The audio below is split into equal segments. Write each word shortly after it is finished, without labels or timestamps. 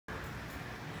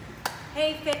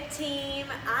Hey Fit Team,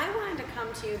 I wanted to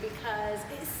come to you because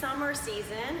it's summer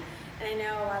season and I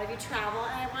know a lot of you travel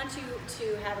and I want you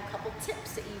to have a couple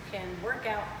tips that you can work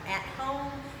out at home,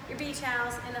 your beach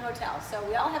house, in the hotel. So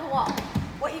we all have a wall.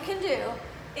 What you can do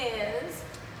is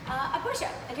a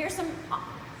push-up, and here's some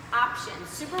options.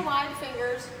 Super wide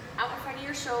fingers out in front of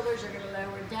your shoulders. You're gonna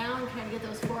lower down, kind of get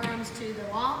those forearms to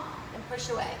the wall and push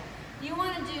away. You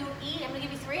wanna I'm gonna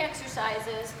give you 3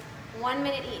 exercises, 1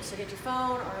 minute each. So get your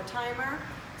phone or a timer.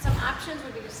 Some options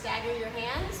would be to stagger your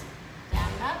hands, down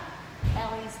and up,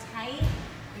 belly's tight.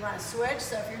 You wanna switch,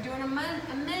 so if you're doing a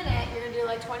minute, you're gonna do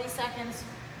like 20 seconds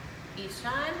each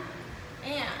time,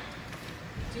 and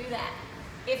do that.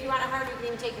 If you want it harder, you can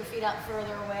even take your feet out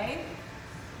further away.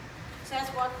 So that's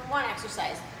one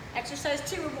exercise. Exercise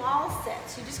 2, wall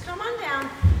sits. You just come on down.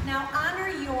 Now honor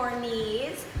your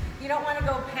knees. You don't want to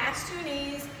go past your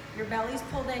knees. Your belly's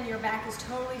pulled in, your back is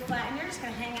totally flat, and you're just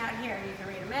going to hang out here. You can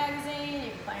read a magazine,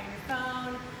 you can play on your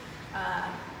phone,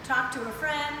 talk to a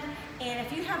friend, and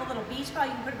if you have a little beach ball,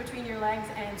 you can put it between your legs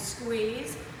and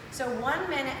squeeze. So 1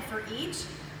 minute for each.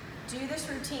 Do this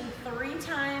routine 3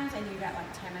 times, and you got like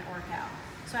a 10-minute workout.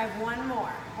 So I have one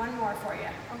more for you.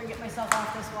 I'm gonna get myself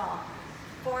off this wall.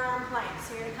 Forearm planks.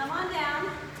 So you're gonna come on down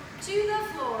to the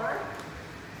floor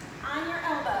on your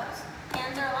elbows.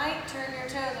 Hands are light, turn your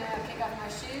toes. I'm gonna kick off my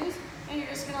shoes, and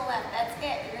you're just gonna lift. That's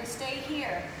it, you're gonna stay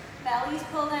here. Belly's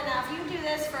pulled in. Now if you do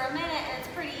this for a minute, and it's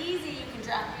pretty easy, you can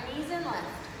drop your knees and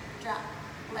lift. Drop,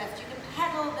 lift. You can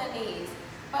pedal the knees.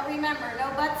 But remember,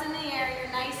 no butts in the air,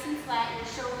 you're nice and flat, your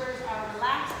shoulders are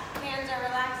relaxed, hands are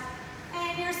relaxed,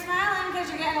 and you're smiling because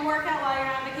you're getting a workout while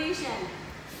you're on vacation.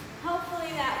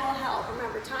 Hopefully that will help.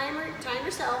 Remember, time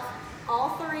yourself,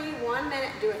 all 3, 1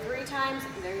 minute, do it 3 times,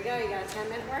 and there you go, you got a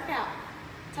 10-minute workout.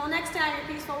 Until next time, you're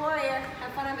Peaceful Warrior.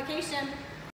 Have fun on vacation.